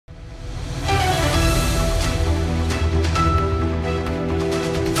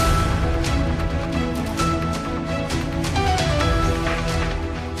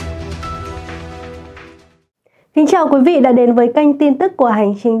Kính chào quý vị đã đến với kênh tin tức của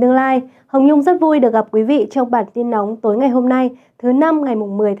Hành Trình Tương Lai. Hồng Nhung rất vui được gặp quý vị trong bản tin nóng tối ngày hôm nay, thứ Năm ngày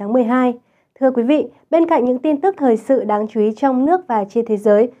 10 tháng 12. Thưa quý vị, bên cạnh những tin tức thời sự đáng chú ý trong nước và trên thế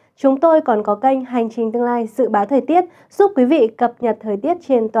giới, chúng tôi còn có kênh Hành Trình Tương Lai dự báo thời tiết giúp quý vị cập nhật thời tiết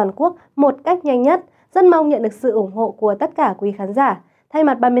trên toàn quốc một cách nhanh nhất. Rất mong nhận được sự ủng hộ của tất cả quý khán giả. Thay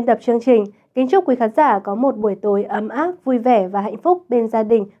mặt ban biên tập chương trình, kính chúc quý khán giả có một buổi tối ấm áp, vui vẻ và hạnh phúc bên gia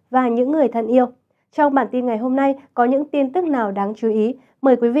đình và những người thân yêu. Trong bản tin ngày hôm nay có những tin tức nào đáng chú ý?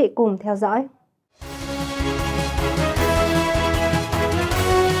 Mời quý vị cùng theo dõi.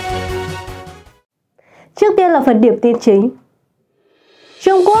 Trước tiên là phần điểm tin chính.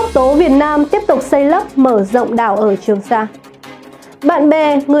 Trung Quốc tố Việt Nam tiếp tục xây lấp mở rộng đảo ở Trường Sa. Bạn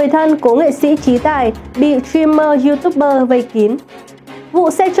bè, người thân cố nghệ sĩ trí tài bị streamer YouTuber vây kín. Vụ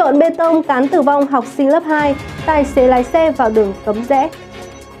xe trộn bê tông cán tử vong học sinh lớp 2, tài xế lái xe vào đường cấm rẽ.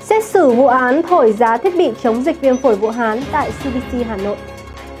 Xét xử vụ án thổi giá thiết bị chống dịch viêm phổi Vũ Hán tại CDC Hà Nội.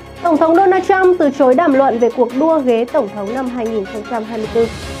 Tổng thống Donald Trump từ chối đàm luận về cuộc đua ghế Tổng thống năm 2024.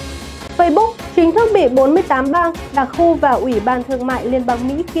 Facebook chính thức bị 48 bang, đặc khu và Ủy ban Thương mại Liên bang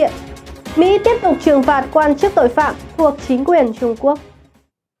Mỹ kiện. Mỹ tiếp tục trừng phạt quan chức tội phạm thuộc chính quyền Trung Quốc.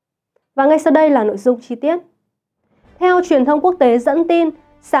 Và ngay sau đây là nội dung chi tiết. Theo truyền thông quốc tế dẫn tin,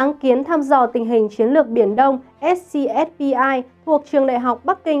 sáng kiến thăm dò tình hình chiến lược Biển Đông SCSPI thuộc Trường Đại học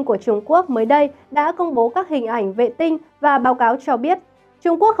Bắc Kinh của Trung Quốc mới đây đã công bố các hình ảnh vệ tinh và báo cáo cho biết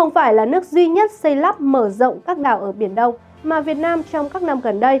Trung Quốc không phải là nước duy nhất xây lắp mở rộng các đảo ở Biển Đông, mà Việt Nam trong các năm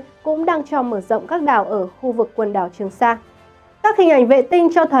gần đây cũng đang cho mở rộng các đảo ở khu vực quần đảo Trường Sa. Các hình ảnh vệ tinh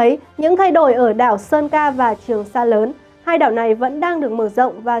cho thấy những thay đổi ở đảo Sơn Ca và Trường Sa lớn. Hai đảo này vẫn đang được mở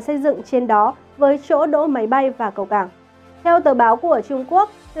rộng và xây dựng trên đó với chỗ đỗ máy bay và cầu cảng. Theo tờ báo của Trung Quốc,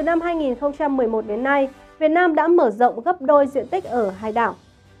 từ năm 2011 đến nay, Việt Nam đã mở rộng gấp đôi diện tích ở hai đảo.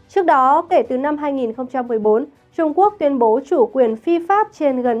 Trước đó, kể từ năm 2014, Trung Quốc tuyên bố chủ quyền phi pháp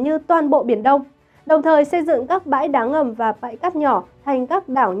trên gần như toàn bộ Biển Đông, đồng thời xây dựng các bãi đá ngầm và bãi cát nhỏ thành các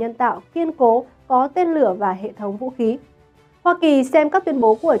đảo nhân tạo kiên cố, có tên lửa và hệ thống vũ khí. Hoa Kỳ xem các tuyên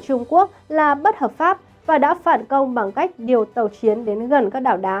bố của Trung Quốc là bất hợp pháp và đã phản công bằng cách điều tàu chiến đến gần các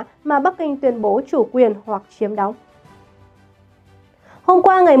đảo đá mà Bắc Kinh tuyên bố chủ quyền hoặc chiếm đóng. Hôm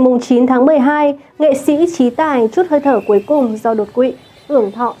qua ngày 9 tháng 12, nghệ sĩ trí tài trút hơi thở cuối cùng do đột quỵ,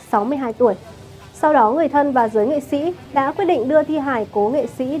 hưởng thọ 62 tuổi. Sau đó, người thân và giới nghệ sĩ đã quyết định đưa thi hài cố nghệ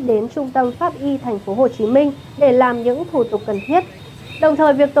sĩ đến Trung tâm Pháp y thành phố Hồ Chí Minh để làm những thủ tục cần thiết. Đồng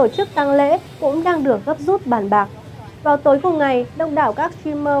thời, việc tổ chức tang lễ cũng đang được gấp rút bàn bạc. Vào tối cùng ngày, đông đảo các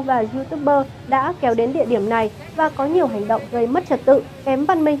streamer và YouTuber đã kéo đến địa điểm này và có nhiều hành động gây mất trật tự, kém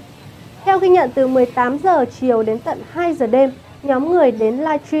văn minh. Theo ghi nhận, từ 18 giờ chiều đến tận 2 giờ đêm, nhóm người đến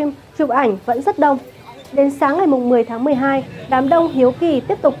livestream, chụp ảnh vẫn rất đông. Đến sáng ngày 10 tháng 12, đám đông hiếu kỳ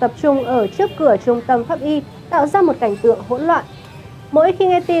tiếp tục tập trung ở trước cửa Trung tâm Pháp y, tạo ra một cảnh tượng hỗn loạn. Mỗi khi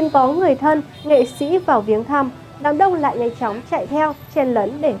nghe tin có người thân, nghệ sĩ vào viếng thăm, đám đông lại nhanh chóng chạy theo, chen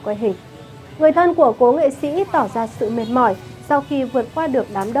lấn để quay hình. Người thân của cố nghệ sĩ tỏ ra sự mệt mỏi sau khi vượt qua được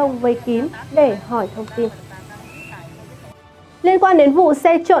đám đông vây kín để hỏi thông tin. Liên quan đến vụ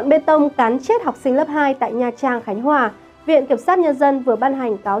xe trộn bê tông cán chết học sinh lớp 2 tại Nha Trang, Khánh Hòa, Viện Kiểm sát Nhân dân vừa ban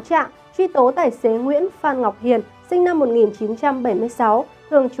hành cáo trạng truy tố tài xế Nguyễn Phan Ngọc Hiền, sinh năm 1976,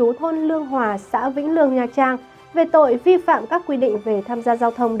 thường trú thôn Lương Hòa, xã Vĩnh Lương, Nha Trang, về tội vi phạm các quy định về tham gia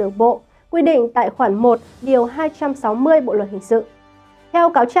giao thông đường bộ, quy định tại khoản 1, điều 260 Bộ luật hình sự. Theo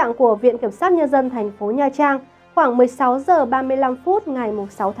cáo trạng của Viện Kiểm sát Nhân dân thành phố Nha Trang, khoảng 16 giờ 35 phút ngày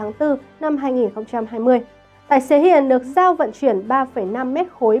 6 tháng 4 năm 2020, tài xế Hiền được giao vận chuyển 3,5 mét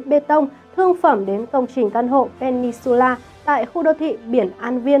khối bê tông thương phẩm đến công trình căn hộ Peninsula tại khu đô thị Biển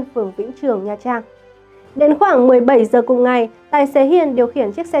An Viên, phường Vĩnh Trường, Nha Trang. Đến khoảng 17 giờ cùng ngày, tài xế Hiền điều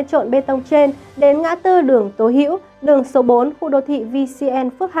khiển chiếc xe trộn bê tông trên đến ngã tư đường Tố Hữu, đường số 4, khu đô thị VCN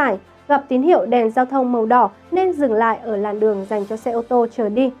Phước Hải, gặp tín hiệu đèn giao thông màu đỏ nên dừng lại ở làn đường dành cho xe ô tô chờ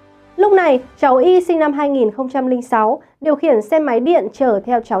đi. Lúc này, cháu Y sinh năm 2006 điều khiển xe máy điện chở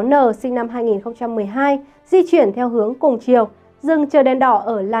theo cháu N sinh năm 2012 di chuyển theo hướng cùng chiều, dừng chờ đèn đỏ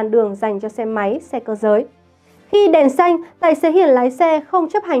ở làn đường dành cho xe máy, xe cơ giới. Khi đèn xanh, tài xế Hiền lái xe không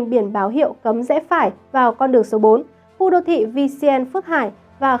chấp hành biển báo hiệu cấm rẽ phải vào con đường số 4, khu đô thị VCN Phước Hải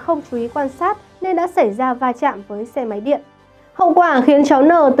và không chú ý quan sát nên đã xảy ra va chạm với xe máy điện. Hậu quả khiến cháu N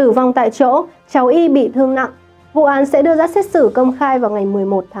tử vong tại chỗ, cháu Y bị thương nặng. Vụ án sẽ đưa ra xét xử công khai vào ngày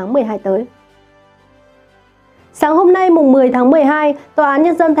 11 tháng 12 tới. Sáng hôm nay mùng 10 tháng 12, Tòa án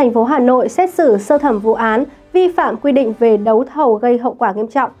Nhân dân thành phố Hà Nội xét xử sơ thẩm vụ án vi phạm quy định về đấu thầu gây hậu quả nghiêm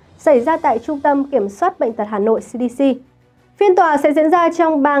trọng xảy ra tại Trung tâm Kiểm soát Bệnh tật Hà Nội CDC. Phiên tòa sẽ diễn ra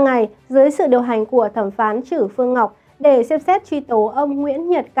trong 3 ngày dưới sự điều hành của thẩm phán Trử Phương Ngọc để xem xét truy tố ông Nguyễn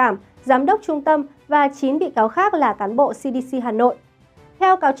Nhật Cảm, giám đốc trung tâm và 9 bị cáo khác là cán bộ CDC Hà Nội.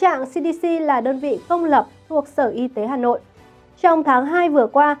 Theo cáo trạng, CDC là đơn vị công lập thuộc Sở Y tế Hà Nội. Trong tháng 2 vừa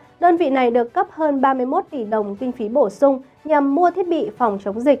qua, đơn vị này được cấp hơn 31 tỷ đồng kinh phí bổ sung nhằm mua thiết bị phòng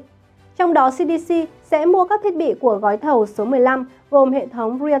chống dịch. Trong đó, CDC sẽ mua các thiết bị của gói thầu số 15 gồm hệ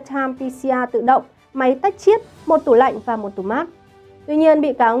thống real-time T.Sa tự động, máy tách chiết, một tủ lạnh và một tủ mát. Tuy nhiên,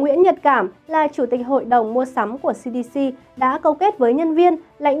 bị cáo Nguyễn Nhật Cảm là Chủ tịch Hội đồng mua sắm của CDC đã câu kết với nhân viên,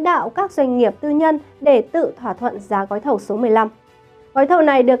 lãnh đạo các doanh nghiệp tư nhân để tự thỏa thuận giá gói thầu số 15. Gói thầu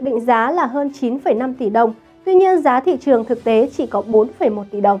này được định giá là hơn 9,5 tỷ đồng, tuy nhiên giá thị trường thực tế chỉ có 4,1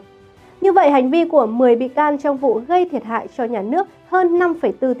 tỷ đồng. Như vậy, hành vi của 10 bị can trong vụ gây thiệt hại cho nhà nước hơn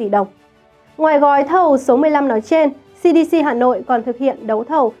 5,4 tỷ đồng. Ngoài gói thầu số 15 nói trên, CDC Hà Nội còn thực hiện đấu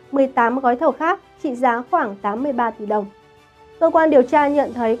thầu 18 gói thầu khác trị giá khoảng 83 tỷ đồng. Cơ quan điều tra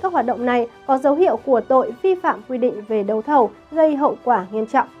nhận thấy các hoạt động này có dấu hiệu của tội vi phạm quy định về đấu thầu gây hậu quả nghiêm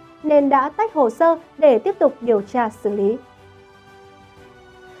trọng, nên đã tách hồ sơ để tiếp tục điều tra xử lý.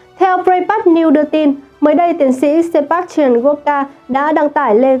 Theo Breitbart News đưa tin, mới đây tiến sĩ Sebastian Gorka đã đăng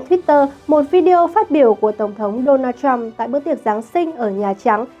tải lên Twitter một video phát biểu của Tổng thống Donald Trump tại bữa tiệc Giáng sinh ở Nhà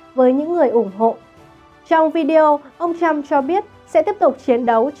Trắng với những người ủng hộ. Trong video, ông Trump cho biết sẽ tiếp tục chiến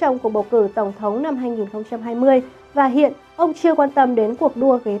đấu trong cuộc bầu cử Tổng thống năm 2020 và hiện ông chưa quan tâm đến cuộc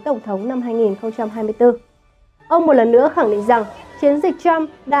đua ghế Tổng thống năm 2024. Ông một lần nữa khẳng định rằng chiến dịch Trump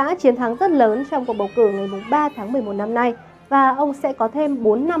đã chiến thắng rất lớn trong cuộc bầu cử ngày 3 tháng 11 năm nay và ông sẽ có thêm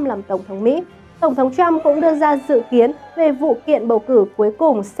 4 năm làm Tổng thống Mỹ. Tổng thống Trump cũng đưa ra dự kiến về vụ kiện bầu cử cuối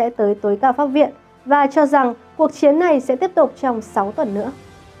cùng sẽ tới tối cao pháp viện và cho rằng cuộc chiến này sẽ tiếp tục trong 6 tuần nữa.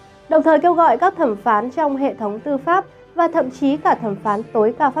 Đồng thời kêu gọi các thẩm phán trong hệ thống tư pháp và thậm chí cả thẩm phán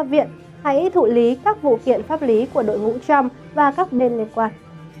tối cao pháp viện hãy thụ lý các vụ kiện pháp lý của đội ngũ Trump và các bên liên quan.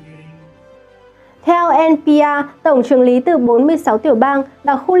 Theo NPR, tổng chưởng lý từ 46 tiểu bang,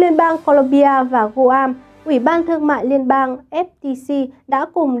 đặc khu liên bang Columbia và Guam, Ủy ban Thương mại Liên bang FTC đã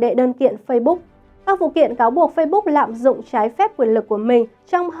cùng đệ đơn kiện Facebook. Các vụ kiện cáo buộc Facebook lạm dụng trái phép quyền lực của mình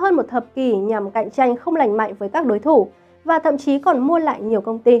trong hơn một thập kỷ nhằm cạnh tranh không lành mạnh với các đối thủ và thậm chí còn mua lại nhiều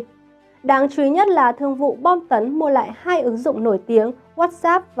công ty. Đáng chú ý nhất là thương vụ bom tấn mua lại 2 ứng dụng nổi tiếng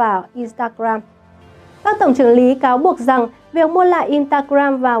WhatsApp và Instagram. Các tổng chưởng lý cáo buộc rằng việc mua lại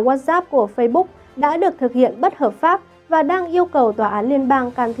Instagram và WhatsApp của Facebook đã được thực hiện bất hợp pháp và đang yêu cầu tòa án liên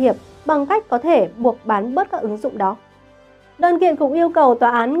bang can thiệp bằng cách có thể buộc bán bớt các ứng dụng đó. Đơn kiện cũng yêu cầu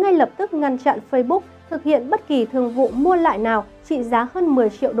tòa án ngay lập tức ngăn chặn Facebook thực hiện bất kỳ thương vụ mua lại nào trị giá hơn 10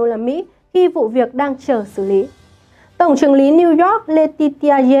 triệu đô la Mỹ khi vụ việc đang chờ xử lý. Tổng chưởng lý New York Letitia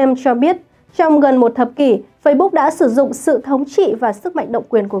James cho biết, trong gần một thập kỷ, Facebook đã sử dụng sự thống trị và sức mạnh độc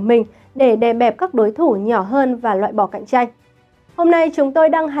quyền của mình để đè bẹp các đối thủ nhỏ hơn và loại bỏ cạnh tranh. Hôm nay chúng tôi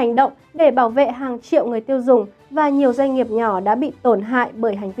đang hành động để bảo vệ hàng triệu người tiêu dùng và nhiều doanh nghiệp nhỏ đã bị tổn hại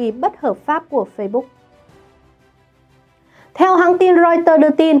bởi hành vi bất hợp pháp của Facebook. Theo hãng tin Reuters đưa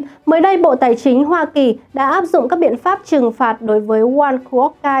tin, mới đây Bộ Tài chính Hoa Kỳ đã áp dụng các biện pháp trừng phạt đối với Won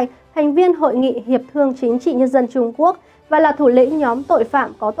Kwok-kai, thành viên Hội nghị Hiệp thương Chính trị Nhân dân Trung Quốc và là thủ lĩnh nhóm tội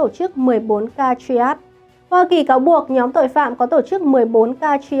phạm có tổ chức 14K Triad. Hoa Kỳ cáo buộc nhóm tội phạm có tổ chức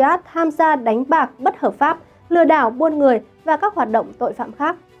 14K Triad tham gia đánh bạc bất hợp pháp, lừa đảo, buôn người và các hoạt động tội phạm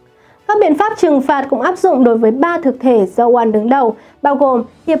khác. Các biện pháp trừng phạt cũng áp dụng đối với 3 thực thể do Won đứng đầu, bao gồm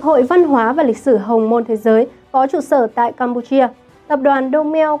Hiệp hội Văn hóa và Lịch sử Hồng Môn Thế giới có trụ sở tại Campuchia, Tập đoàn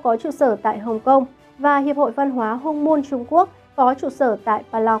Domel có trụ sở tại Hồng Kông và Hiệp hội Văn hóa Hong Mun Trung Quốc có trụ sở tại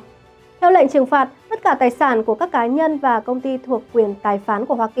Palau. Theo lệnh trừng phạt, tất cả tài sản của các cá nhân và công ty thuộc quyền tài phán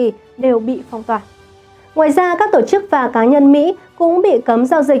của Hoa Kỳ đều bị phong tỏa. Ngoài ra, các tổ chức và cá nhân Mỹ cũng bị cấm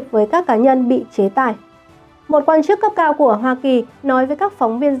giao dịch với các cá nhân bị chế tài. Một quan chức cấp cao của Hoa Kỳ nói với các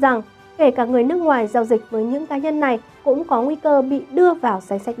phóng viên rằng, kể cả người nước ngoài giao dịch với những cá nhân này cũng có nguy cơ bị đưa vào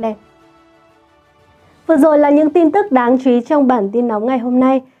danh sách đen. Vừa rồi là những tin tức đáng chú ý trong bản tin nóng ngày hôm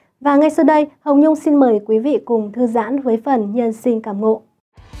nay. Và ngay sau đây, Hồng Nhung xin mời quý vị cùng thư giãn với phần nhân sinh cảm ngộ.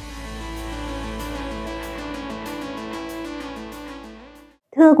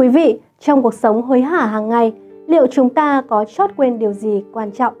 Thưa quý vị, trong cuộc sống hối hả hàng ngày, liệu chúng ta có chót quên điều gì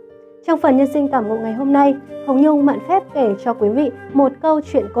quan trọng? Trong phần nhân sinh cảm ngộ ngày hôm nay, Hồng Nhung mạn phép kể cho quý vị một câu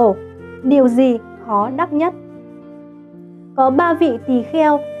chuyện cổ. Điều gì khó đắc nhất? Có 3 vị tỳ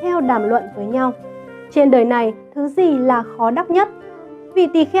kheo theo đàm luận với nhau. Trên đời này, thứ gì là khó đắc nhất? Vị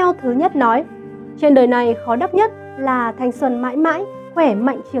tỳ kheo thứ nhất nói, trên đời này khó đắc nhất là thanh xuân mãi mãi, khỏe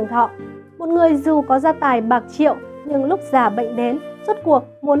mạnh trường thọ. Một người dù có gia tài bạc triệu, nhưng lúc già bệnh đến, rốt cuộc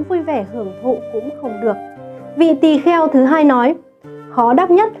muốn vui vẻ hưởng thụ cũng không được. Vị tỳ kheo thứ hai nói, khó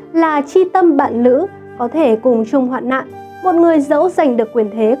đắc nhất là chi tâm bạn lữ, có thể cùng chung hoạn nạn. Một người dẫu giành được quyền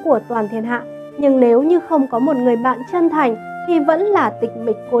thế của toàn thiên hạ, nhưng nếu như không có một người bạn chân thành, thì vẫn là tịch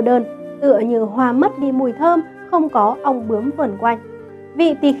mịch cô đơn, tựa như hoa mất đi mùi thơm, không có ong bướm vờn quanh.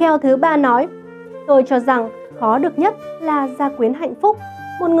 Vị tỳ kheo thứ 3 nói, tôi cho rằng khó được nhất là gia quyến hạnh phúc,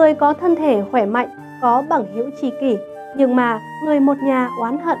 một người có thân thể khỏe mạnh, có bằng hữu tri kỷ, nhưng mà người một nhà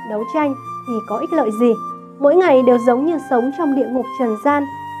oán hận đấu tranh thì có ích lợi gì? Mỗi ngày đều giống như sống trong địa ngục trần gian,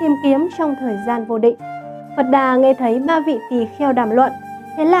 tìm kiếm trong thời gian vô định. Phật Đà nghe thấy 3 vị tỳ kheo đàm luận,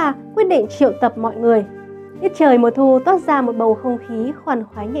 thế là quyết định triệu tập mọi người. Tiết trời mùa thu toát ra một bầu không khí khoan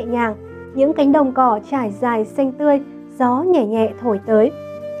khoái nhẹ nhàng, những cánh đồng cỏ trải dài xanh tươi, gió nhẹ nhẹ thổi tới.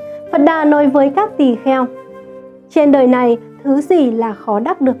 Phật Đà nói với các tỳ kheo, trên đời này thứ gì là khó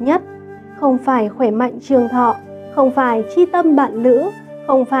đắc được nhất? Không phải khỏe mạnh trường thọ, không phải chi tâm bạn lữ,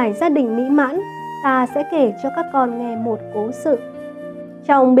 không phải gia đình mỹ mãn. Ta sẽ kể cho các con nghe một cố sự.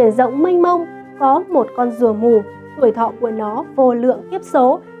 Trong biển rộng mênh mông có một con rùa mù, tuổi thọ của nó vô lượng kiếp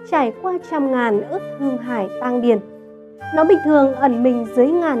số, trải qua trăm ngàn ức hương hải tang điền. Nó bình thường ẩn mình dưới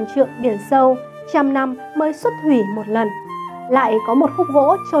ngàn trượng biển sâu, trăm năm mới xuất thủy một lần. Lại có một khúc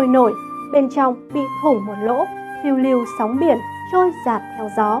gỗ trôi nổi, bên trong bị thủng một lỗ, phiêu lưu sóng biển trôi dạt theo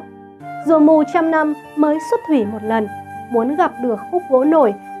gió. Rùa mù trăm năm mới xuất thủy một lần, muốn gặp được khúc gỗ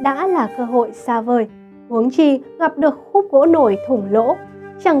nổi đã là cơ hội xa vời. Huống chi gặp được khúc gỗ nổi thủng lỗ,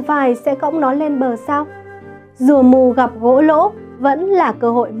 chẳng phải sẽ cõng nó lên bờ sao? Rùa mù gặp gỗ lỗ vẫn là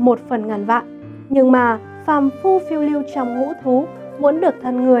cơ hội 1 phần ngàn vạn. Nhưng mà phàm phu phiêu lưu trong ngũ thú, muốn được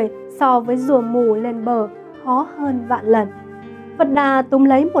thân người so với rùa mù lên bờ khó hơn vạn lần. Phật Đà túm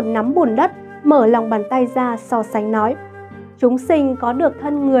lấy một nắm bùn đất, mở lòng bàn tay ra so sánh nói, chúng sinh có được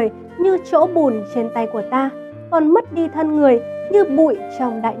thân người như chỗ bùn trên tay của ta, còn mất đi thân người như bụi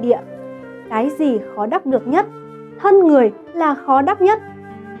trong đại địa. Cái gì khó đắc được nhất? Thân người là khó đắc nhất.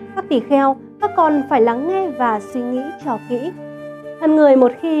 Các tỳ kheo, các con phải lắng nghe và suy nghĩ cho kỹ. Thân người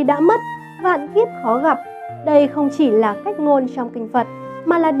một khi đã mất, vạn kiếp khó gặp. Đây không chỉ là cách ngôn trong kinh Phật,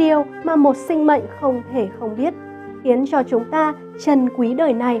 mà là điều mà một sinh mệnh không thể không biết, khiến cho chúng ta trân quý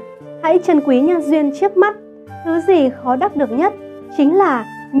đời này. Hãy trân quý nhân duyên trước mắt. Thứ gì khó đắc được nhất chính là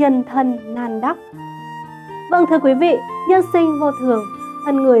nhân thân nan đắc. Vâng thưa quý vị, nhân sinh vô thường,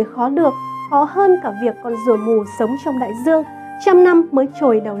 thân người khó được, khó hơn cả việc con rùa mù sống trong đại dương, trăm năm mới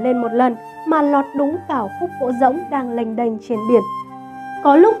trồi đầu lên một lần mà lọt đúng vào khúc gỗ rỗng đang lênh đênh trên biển.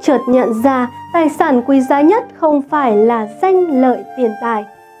 Có lúc chợt nhận ra tài sản quý giá nhất không phải là danh lợi tiền tài,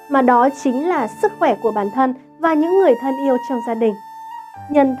 mà đó chính là sức khỏe của bản thân và những người thân yêu trong gia đình.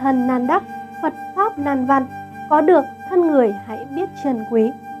 Nhân thân nan đắc, Phật Pháp nan văn, có được thân người hãy biết trân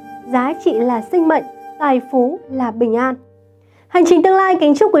quý. Giá trị là sinh mệnh, tài phú là bình an. Hành trình tương lai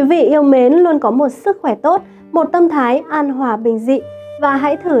kính chúc quý vị yêu mến luôn có một sức khỏe tốt, một tâm thái an hòa bình dị và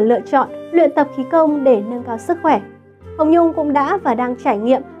hãy thử lựa chọn luyện tập khí công để nâng cao sức khỏe. Hồng Nhung cũng đã và đang trải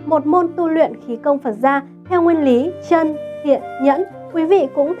nghiệm một môn tu luyện khí công Phật gia theo nguyên lý chân, thiện, nhẫn. Quý vị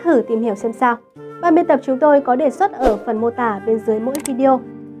cũng thử tìm hiểu xem sao. Ban biên tập chúng tôi có đề xuất ở phần mô tả bên dưới mỗi video.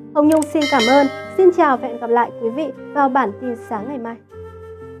 Hồng Nhung xin cảm ơn, xin chào và hẹn gặp lại quý vị vào bản tin sáng ngày mai.